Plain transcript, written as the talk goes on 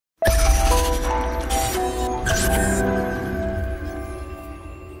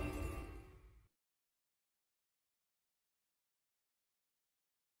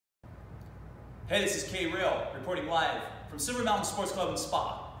Hey, this is K Rail reporting live from Silver Mountain Sports Club and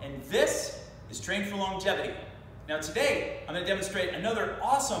Spa, and this is Train for Longevity. Now today, I'm going to demonstrate another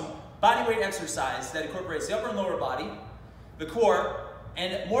awesome bodyweight exercise that incorporates the upper and lower body, the core,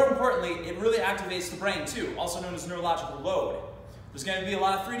 and more importantly, it really activates the brain too, also known as neurological load. There's going to be a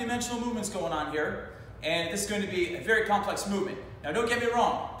lot of three-dimensional movements going on here, and this is going to be a very complex movement. Now don't get me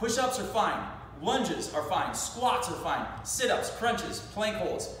wrong, push-ups are fine, lunges are fine, squats are fine, sit-ups, crunches, plank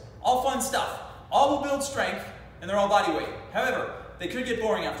holds, all fun stuff. All will build strength, and they're all body weight. However, they could get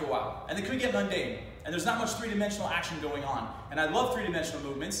boring after a while, and they could get mundane, and there's not much three-dimensional action going on. And I love three-dimensional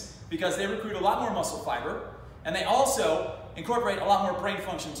movements because they recruit a lot more muscle fiber, and they also incorporate a lot more brain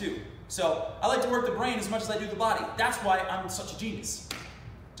function too. So I like to work the brain as much as I do the body. That's why I'm such a genius.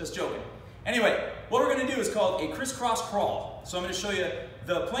 Just joking. Anyway, what we're going to do is called a crisscross crawl. So I'm going to show you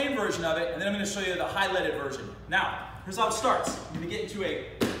the plain version of it, and then I'm going to show you the highlighted version. Now, here's how it starts. I'm going to get into a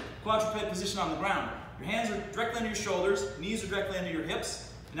quadruped position on the ground. Your hands are directly under your shoulders, knees are directly under your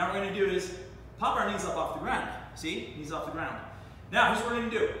hips. And now what we're going to do is pop our knees up off the ground. See? Knees off the ground. Now, here's what we're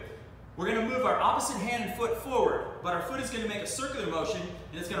going to do. We're going to move our opposite hand and foot forward, but our foot is going to make a circular motion,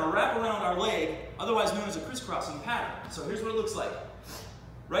 and it's going to wrap around our leg, otherwise known as a crisscrossing pattern. So here's what it looks like.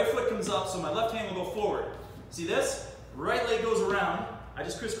 Right foot comes up, so my left hand will go forward. See this? Right leg goes around. I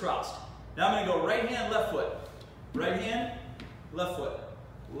just crisscrossed. Now I'm going to go right hand, left foot. Right hand, left foot.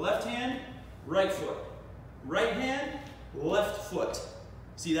 Left hand, right foot. Right hand, left foot.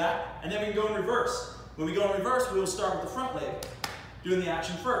 See that? And then we can go in reverse. When we go in reverse, we will start with the front leg, doing the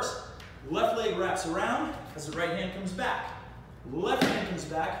action first. Left leg wraps around as the right hand comes back. Left hand comes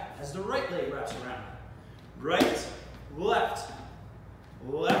back as the right leg wraps around. Right, left,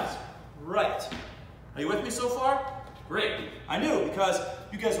 left, right. Are you with me so far? Great. I knew, because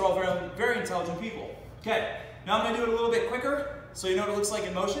you guys are all very, very intelligent people. Okay, now I'm going to do it a little bit quicker so you know what it looks like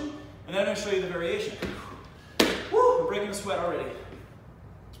in motion, and then I'm going to show you the variation. Woo, I'm breaking a sweat already.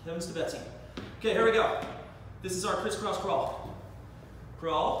 Heavens to Betsy. Okay, here we go. This is our crisscross crawl.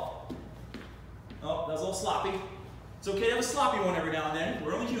 Crawl. Oh, that was a little sloppy. It's okay to have a sloppy one every now and then.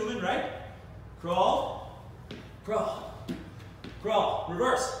 We're only human, right? Crawl. Crawl. Crawl.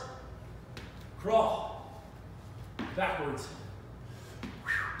 Reverse. Crawl. Backwards.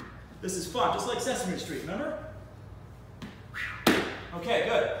 This is fun, just like Sesame Street, remember? Okay,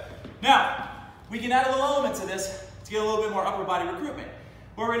 good. Now, we can add a little element to this to get a little bit more upper body recruitment.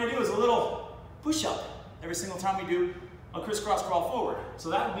 What we're going to do is a little push-up every single time we do a crisscross crawl forward. So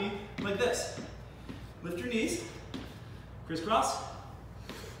that would be like this. Lift your knees, crisscross,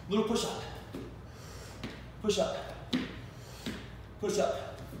 little push-up, push-up,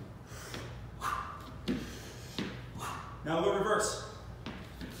 push-up. Now we'll go reverse.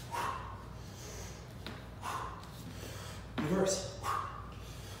 Reverse.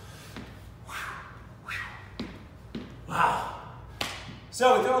 Wow.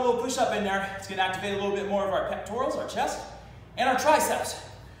 So we throw a little push-up in there. It's going to activate a little bit more of our pectorals, our chest, and our triceps.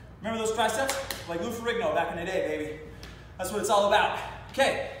 Remember those triceps? Like Lou Ferrigno back in the day, baby. That's what it's all about.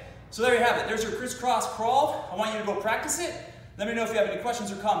 Okay, so there you have it. There's your crisscross crawl. I want you to go practice it. Let me know if you have any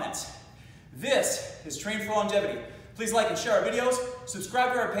questions or comments. This is Train for Longevity. Please like and share our videos,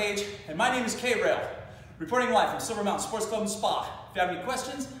 subscribe to our page, and my name is K Rail, reporting live from Silver Mountain Sports Club and Spa. If you have any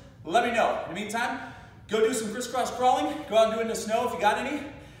questions, let me know. In the meantime, go do some crisscross crawling, go out and do it in the snow if you got any,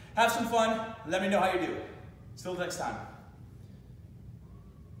 have some fun, and let me know how you do. Till next time.